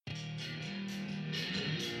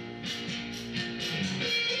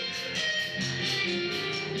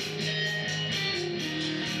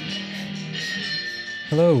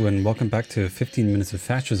Hello, and welcome back to 15 Minutes of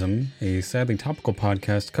Fascism, a sadly topical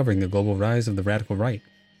podcast covering the global rise of the radical right.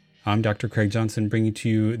 I'm Dr. Craig Johnson, bringing to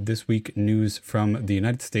you this week news from the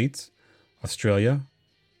United States, Australia,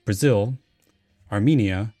 Brazil,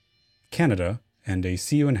 Armenia, Canada, and a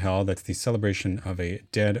See You in Hell that's the celebration of a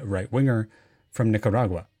dead right-winger from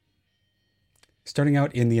Nicaragua. Starting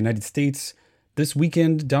out in the United States, this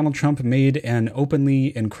weekend, Donald Trump made an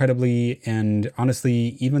openly, incredibly, and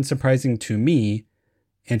honestly, even surprising to me,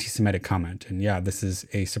 anti-Semitic comment. And yeah, this is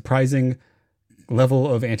a surprising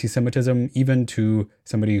level of anti-Semitism, even to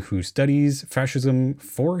somebody who studies fascism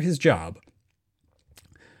for his job.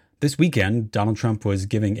 This weekend, Donald Trump was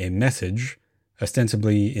giving a message,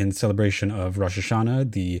 ostensibly in celebration of Rosh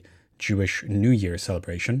Hashanah, the Jewish New Year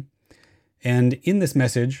celebration. And in this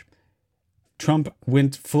message, Trump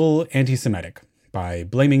went full anti-Semitic by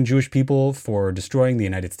blaming Jewish people for destroying the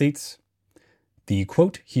United States. The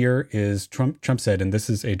quote here is Trump said, and this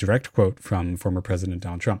is a direct quote from former President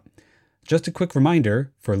Donald Trump, "Just a quick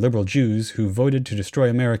reminder for liberal Jews who voted to destroy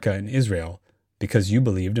America and Israel because you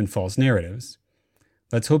believed in false narratives.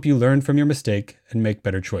 Let's hope you learn from your mistake and make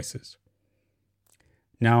better choices."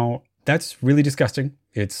 Now, that's really disgusting.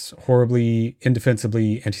 It's horribly,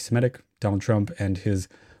 indefensibly anti-Semitic. Donald Trump and his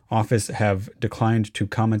office have declined to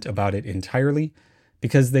comment about it entirely,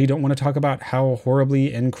 because they don't want to talk about how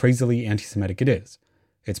horribly and crazily anti-Semitic it is.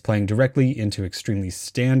 It's playing directly into extremely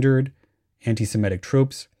standard anti-Semitic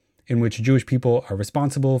tropes in which Jewish people are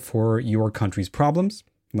responsible for your country's problems,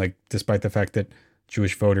 like despite the fact that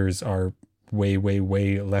Jewish voters are way, way,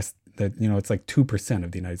 way less, that it's like 2%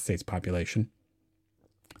 of the United States population.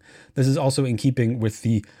 This is also in keeping with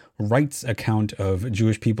the right's account of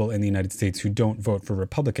Jewish people in the United States who don't vote for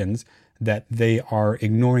Republicans, that they are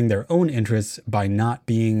ignoring their own interests by not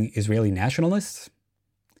being Israeli nationalists.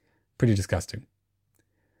 Pretty disgusting.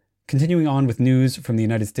 Continuing on with news from the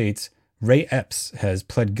United States, Ray Epps has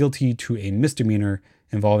pled guilty to a misdemeanor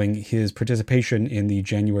involving his participation in the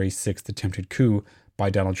January 6th attempted coup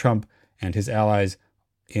by Donald Trump and his allies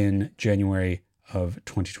in January of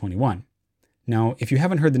 2021. Now, if you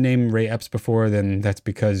haven't heard the name Ray Epps before, then that's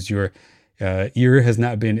because your ear has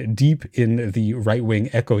not been deep in the right-wing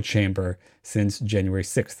echo chamber since January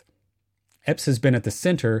 6th. Epps has been at the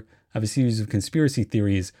center of a series of conspiracy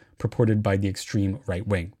theories purported by the extreme right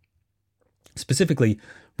wing. Specifically,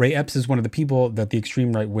 Ray Epps is one of the people that the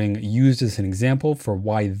extreme right wing used as an example for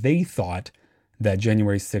why they thought that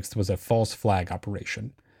January 6th was a false flag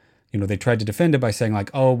operation. They tried to defend it by saying like,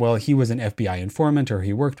 oh, well, he was an FBI informant or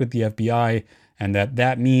he worked with the FBI, and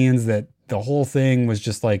that means that the whole thing was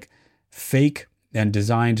just like fake and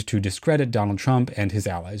designed to discredit Donald Trump and his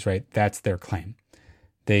allies, right? That's their claim.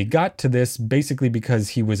 They got to this basically because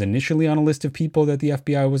he was initially on a list of people that the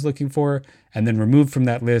FBI was looking for and then removed from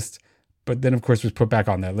that list, but then of course was put back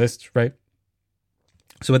on that list, right?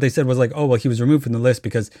 So what they said was like, oh, well, he was removed from the list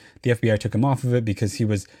because the FBI took him off of it because he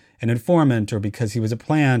was an informant or because he was a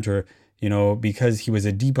plant or, because he was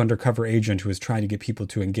a deep undercover agent who was trying to get people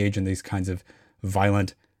to engage in these kinds of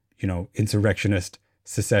violent, insurrectionist,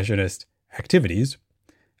 secessionist activities.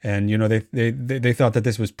 And, they thought that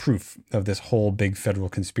this was proof of this whole big federal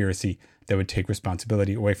conspiracy that would take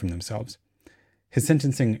responsibility away from themselves. His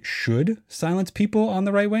sentencing should silence people on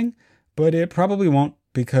the right wing, but it probably won't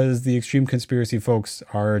because the extreme conspiracy folks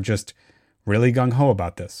are just really gung-ho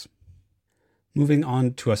about this. Moving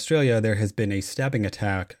on to Australia, there has been a stabbing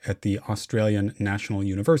attack at the Australian National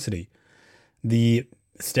University. The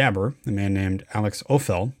stabber, a man named Alex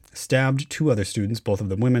Ophel, stabbed two other students, both of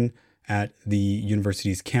them women, at the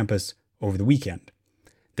university's campus over the weekend.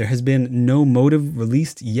 There has been no motive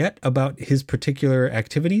released yet about his particular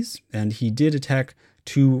activities, and he did attack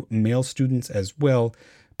two male students as well.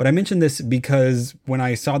 But I mentioned this because when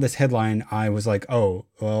I saw this headline, I was like, oh,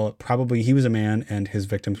 well, probably he was a man and his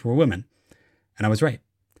victims were women. And I was right.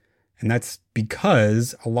 And that's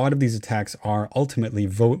because a lot of these attacks are ultimately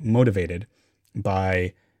motivated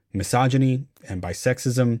by misogyny and by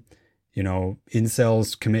sexism.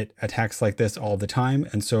 Incels commit attacks like this all the time.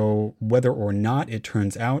 And so whether or not it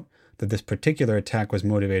turns out that this particular attack was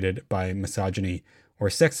motivated by misogyny or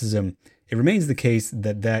sexism, it remains the case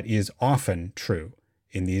that that is often true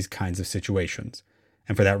in these kinds of situations.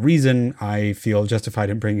 And for that reason, I feel justified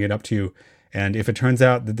in bringing it up to you. And if it turns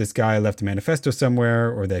out that this guy left a manifesto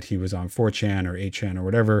somewhere or that he was on 4chan or 8chan or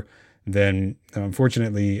whatever, then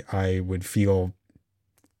unfortunately I would feel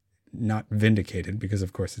not vindicated because,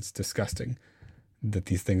 of course, it's disgusting that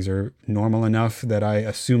these things are normal enough that I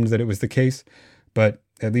assumed that it was the case. But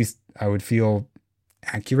at least I would feel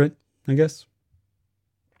accurate, I guess.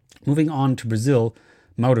 Moving on to Brazil,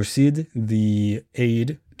 Mauro Cid, the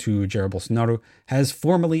aide to Jair Bolsonaro, has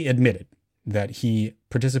formally admitted that he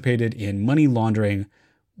participated in money laundering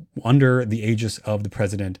under the aegis of the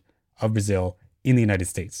president of Brazil in the United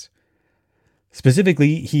States.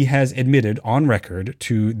 Specifically, he has admitted on record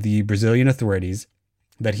to the Brazilian authorities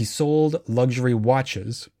that he sold luxury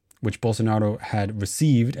watches, which Bolsonaro had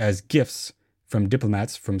received as gifts from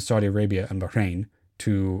diplomats from Saudi Arabia and Bahrain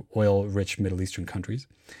to oil-rich Middle Eastern countries,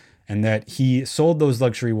 and that he sold those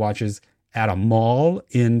luxury watches at a mall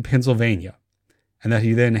in Pennsylvania, and that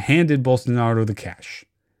he then handed Bolsonaro the cash.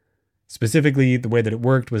 Specifically, the way that it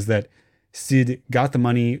worked was that Cid got the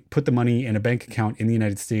money, put the money in a bank account in the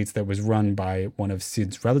United States that was run by one of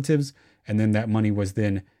Cid's relatives, and then that money was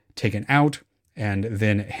then taken out and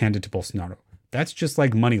then handed to Bolsonaro. That's just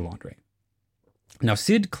like money laundering. Now,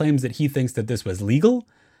 Cid claims that he thinks that this was legal.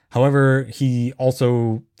 However, he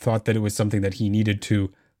also thought that it was something that he needed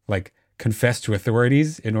to confess to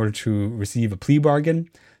authorities in order to receive a plea bargain.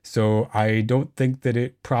 So I don't think that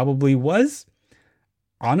it probably was.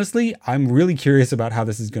 Honestly, I'm really curious about how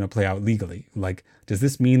this is going to play out legally. Does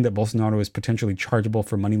this mean that Bolsonaro is potentially chargeable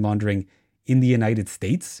for money laundering in the United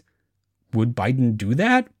States? Would Biden do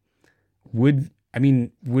that? Would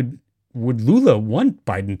Lula want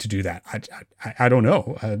Biden to do that? I don't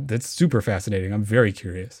know. That's super fascinating. I'm very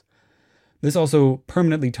curious. This also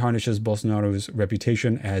permanently tarnishes Bolsonaro's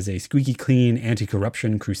reputation as a squeaky clean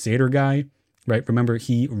anti-corruption crusader guy, right? Remember,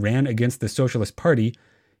 he ran against the Socialist Party.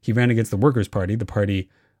 He ran against the Workers' Party, the party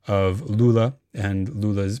of Lula and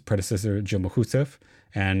Lula's predecessor, Dilma Rousseff,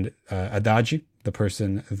 and Haddad, the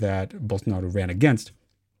person that Bolsonaro ran against.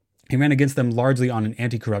 He ran against them largely on an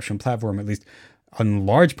anti-corruption platform, at least in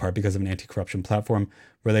large part because of an anti-corruption platform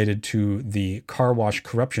related to the car wash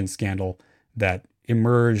corruption scandal that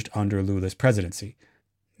emerged under Lula's presidency.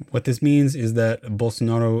 What this means is that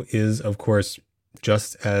Bolsonaro is, of course,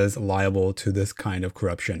 just as liable to this kind of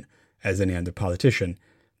corruption as any other politician.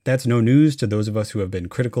 That's no news to those of us who have been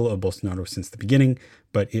critical of Bolsonaro since the beginning,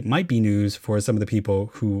 but it might be news for some of the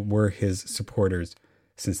people who were his supporters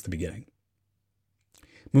since the beginning.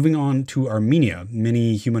 Moving on to Armenia,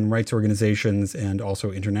 many human rights organizations and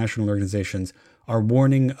also international organizations are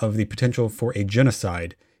warning of the potential for a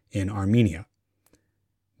genocide in Armenia.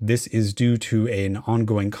 This is due to an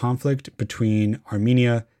ongoing conflict between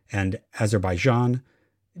Armenia and Azerbaijan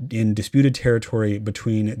in disputed territory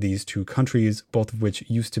between these two countries, both of which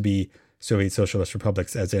used to be Soviet Socialist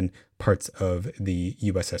republics, as in parts of the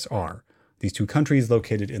USSR. These two countries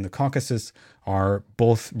located in the Caucasus are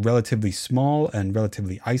both relatively small and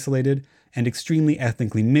relatively isolated and extremely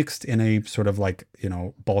ethnically mixed in a sort of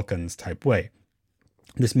Balkans type way.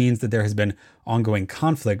 This means that there has been ongoing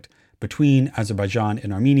conflict between Azerbaijan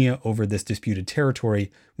and Armenia over this disputed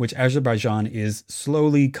territory, which Azerbaijan is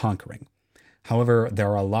slowly conquering. However, there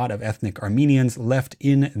are a lot of ethnic Armenians left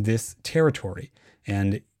in this territory,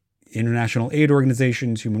 and international aid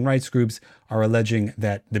organizations, human rights groups are alleging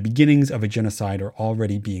that the beginnings of a genocide are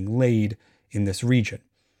already being laid in this region.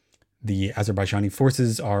 The Azerbaijani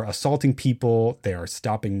forces are assaulting people, they are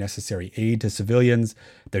stopping necessary aid to civilians,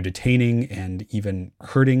 they're detaining and even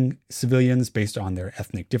hurting civilians based on their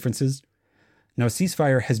ethnic differences. Now, a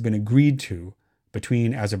ceasefire has been agreed to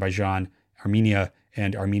between Azerbaijan, Armenia,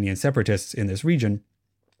 and Armenian separatists in this region,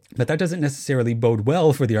 but that doesn't necessarily bode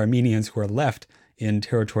well for the Armenians who are left in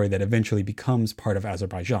territory that eventually becomes part of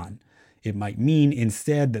Azerbaijan. It might mean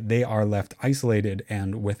instead that they are left isolated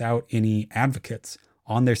and without any advocates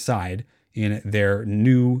on their side in their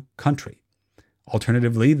new country.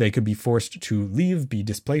 Alternatively, they could be forced to leave, be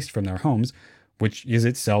displaced from their homes, which is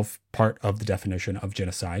itself part of the definition of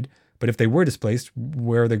genocide. But if they were displaced,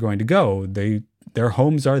 where are they going to go? Their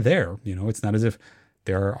homes are there. It's not as if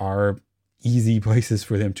there are easy places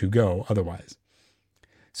for them to go otherwise.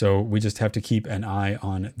 So we just have to keep an eye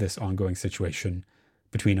on this ongoing situation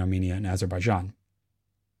between Armenia and Azerbaijan.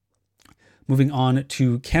 Moving on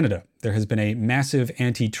to Canada, there has been a massive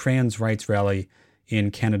anti-trans rights rally in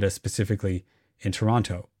Canada, specifically in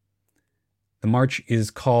Toronto. The march is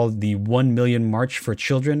called the 1 Million March for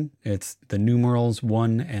Children. It's the numerals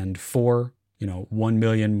 1 and 4, 1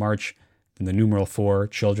 million march, and the numeral 4,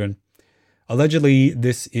 children. Allegedly,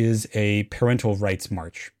 this is a parental rights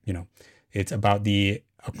march. It's about the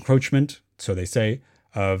encroachment, so they say,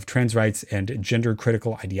 of trans rights and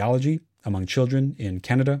gender-critical ideology among children in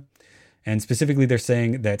Canada. And specifically, they're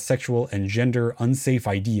saying that sexual and gender unsafe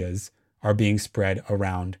ideas are being spread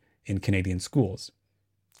around in Canadian schools.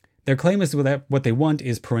 Their claim is that what they want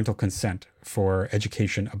is parental consent for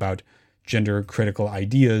education about gender-critical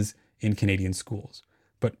ideas in Canadian schools.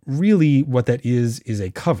 But really, what that is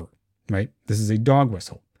a cover, right? This is a dog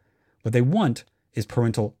whistle. What they want is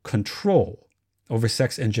parental control over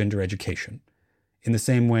sex and gender education, in the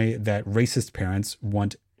same way that racist parents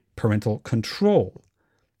want parental control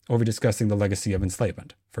over discussing the legacy of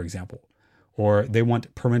enslavement, for example, or they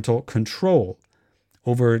want parental control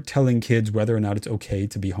over telling kids whether or not it's okay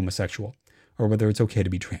to be homosexual or whether it's okay to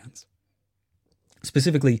be trans.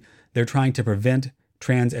 Specifically, they're trying to prevent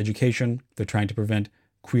trans education. They're trying to prevent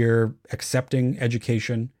queer accepting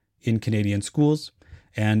education in Canadian schools,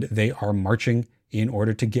 and they are marching in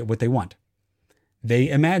order to get what they want. They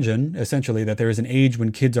imagine, essentially, that there is an age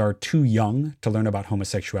when kids are too young to learn about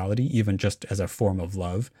homosexuality, even just as a form of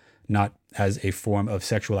love, not as a form of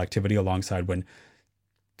sexual activity, alongside when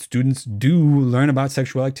students do learn about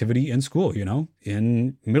sexual activity in school,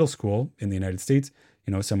 in middle school in the United States,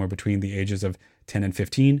 somewhere between the ages of 10 and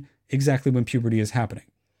 15, exactly when puberty is happening.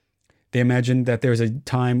 They imagine that there's a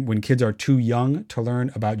time when kids are too young to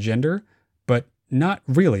learn about gender, but not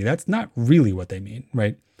really. That's not really what they mean,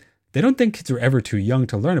 right? They don't think kids are ever too young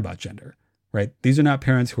to learn about gender, right? These are not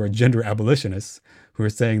parents who are gender abolitionists who are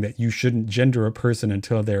saying that you shouldn't gender a person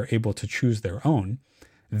until they're able to choose their own.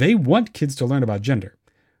 They want kids to learn about gender.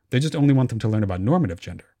 They just only want them to learn about normative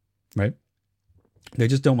gender, right? They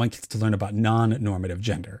just don't want kids to learn about non-normative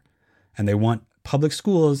gender. And they want public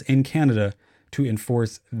schools in Canada to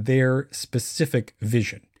enforce their specific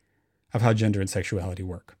vision of how gender and sexuality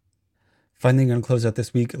work. Finally, I'm going to close out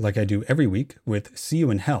this week, like I do every week, with See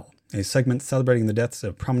You in Hell, a segment celebrating the deaths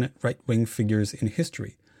of prominent right-wing figures in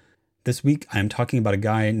history. This week, I am talking about a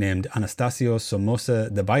guy named Anastasio Somoza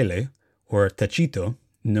Debayle, or Tachito,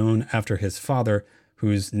 known after his father,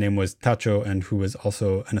 whose name was Tacho and who was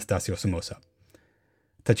also Anastasio Somoza.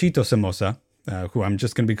 Tachito Somoza, who I'm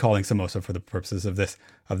just going to be calling Somoza for the purposes of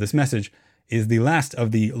this message, is the last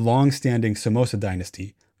of the long-standing Somoza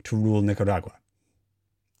dynasty to rule Nicaragua.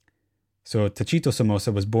 So Tachito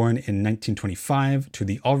Somoza was born in 1925 to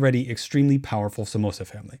the already extremely powerful Somoza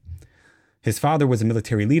family. His father was a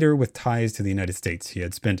military leader with ties to the United States. He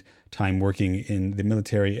had spent time working in the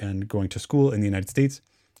military and going to school in the United States.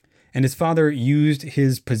 And his father used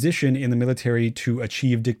his position in the military to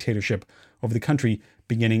achieve dictatorship over the country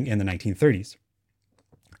beginning in the 1930s.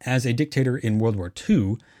 As a dictator in World War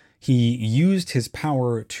II, he used his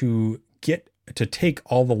power to take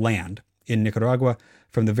all the land in Nicaragua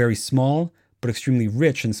from the very small but extremely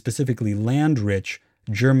rich and specifically land-rich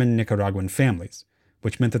German Nicaraguan families,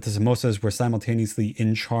 which meant that the Somozas were simultaneously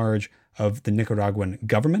in charge of the Nicaraguan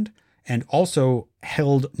government and also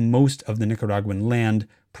held most of the Nicaraguan land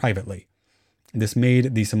privately. This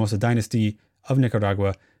made the Somoza dynasty of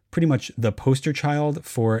Nicaragua pretty much the poster child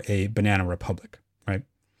for a banana republic, right?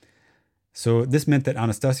 So this meant that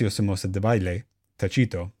Anastasio Somoza Debayle,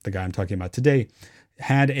 Tachito, the guy I'm talking about today,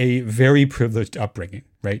 had a very privileged upbringing,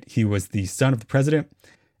 right? He was the son of the president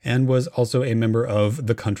and was also a member of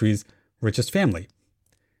the country's richest family.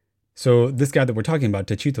 So this guy that we're talking about,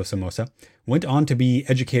 Tachito Somoza, went on to be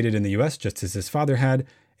educated in the US just as his father had,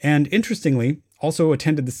 and interestingly, also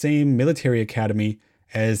attended the same military academy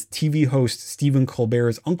as TV host Stephen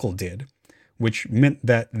Colbert's uncle did, which meant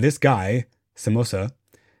that this guy, Somoza,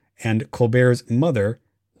 and Colbert's mother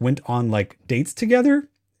went on dates together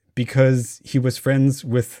because he was friends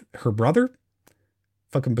with her brother.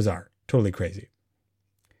 Fucking bizarre. Totally crazy.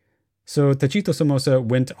 So Tachito Somoza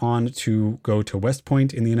went on to go to West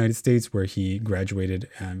Point in the United States, where he graduated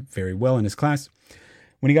very well in his class.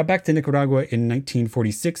 When he got back to Nicaragua in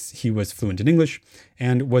 1946, he was fluent in English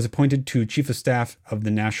and was appointed to Chief of Staff of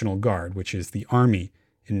the National Guard, which is the army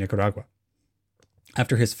in Nicaragua.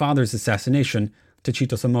 After his father's assassination,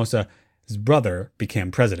 Tachito Somoza's brother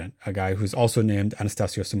became president, a guy who's also named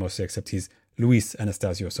Anastasio Somoza, except he's Luis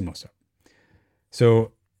Anastasio Somoza.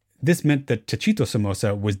 So this meant that Tachito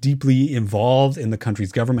Somoza was deeply involved in the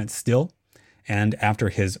country's government still, and after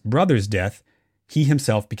his brother's death, he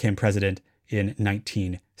himself became president in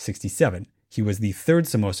 1967. He was the third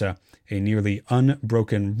Somoza, a nearly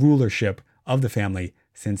unbroken rulership of the family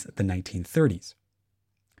since the 1930s.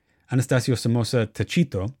 Anastasio Somoza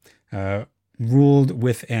Tachito ruled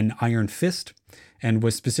with an iron fist and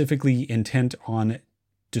was specifically intent on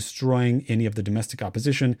destroying any of the domestic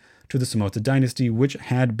opposition to the Somoza dynasty, which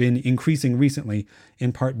had been increasing recently,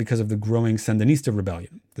 in part because of the growing Sandinista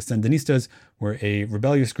rebellion. The Sandinistas were a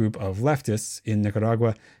rebellious group of leftists in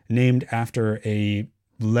Nicaragua named after a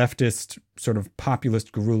leftist sort of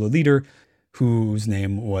populist guerrilla leader whose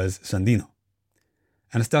name was Sandino.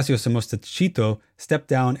 Anastasio Somoza Tachito stepped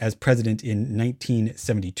down as president in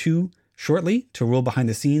 1972, shortly to rule behind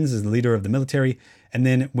the scenes as the leader of the military, and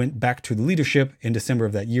then went back to the leadership in December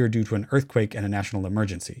of that year due to an earthquake and a national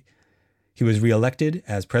emergency. He was reelected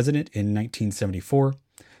as president in 1974.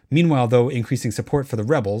 Meanwhile, though, increasing support for the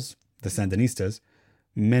rebels, the Sandinistas,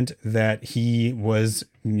 meant that he was,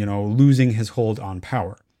 losing his hold on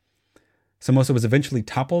power. Somoza was eventually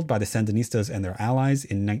toppled by the Sandinistas and their allies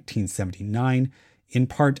in 1979, in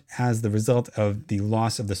part as the result of the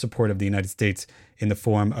loss of the support of the United States in the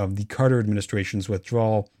form of the Carter administration's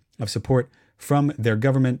withdrawal of support from their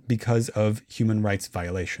government because of human rights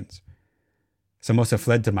violations. Somoza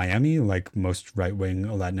fled to Miami, like most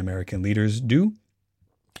right-wing Latin American leaders do,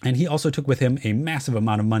 and he also took with him a massive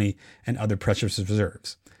amount of money and other precious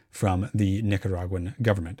reserves from the Nicaraguan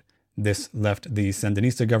government. This left the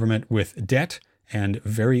Sandinista government with debt and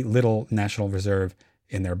very little national reserve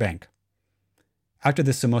in their bank. After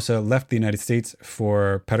this, Somoza left the United States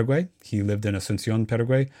for Paraguay. He lived in Asunción,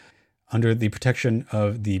 Paraguay, under the protection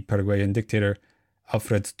of the Paraguayan dictator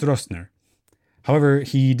Alfred Stroessner. However,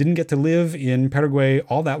 he didn't get to live in Paraguay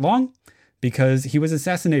all that long because he was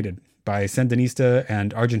assassinated by Sandinista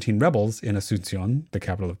and Argentine rebels in Asunción, the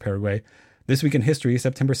capital of Paraguay, this week in history,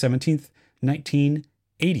 September 17th,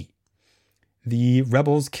 1980. The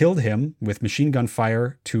rebels killed him with machine gun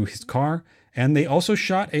fire to his car, and they also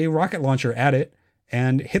shot a rocket launcher at it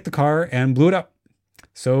and hit the car and blew it up.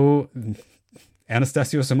 So,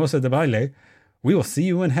 Anastasio Somoza Debayle, we will see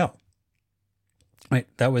you in hell. Right,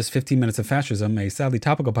 that was 15 Minutes of Fascism, a sadly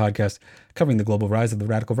topical podcast covering the global rise of the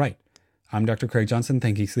radical right. I'm Dr. Craig Johnson,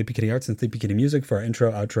 thanking Sleepy Kitty Arts and Sleepy Kitty Music for our intro,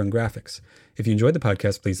 outro, and graphics. If you enjoyed the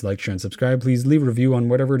podcast, please like, share, and subscribe. Please leave a review on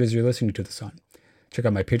whatever it is you're listening to this on. Check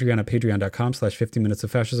out my Patreon at patreon.com/15 Minutes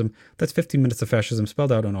of Fascism. That's 15 Minutes of Fascism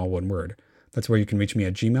spelled out in all one word. That's where you can reach me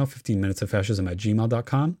at Gmail,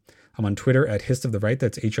 15minutesofascism@gmail.com. I'm on Twitter at Hist of the Right,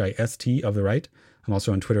 that's HIST of the Right. I'm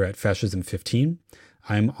also on Twitter at Fascism15.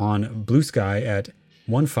 I'm on Blue Sky at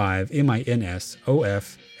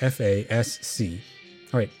 15MINSOFFASC.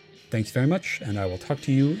 All right, thanks very much, and I will talk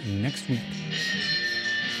to you next week.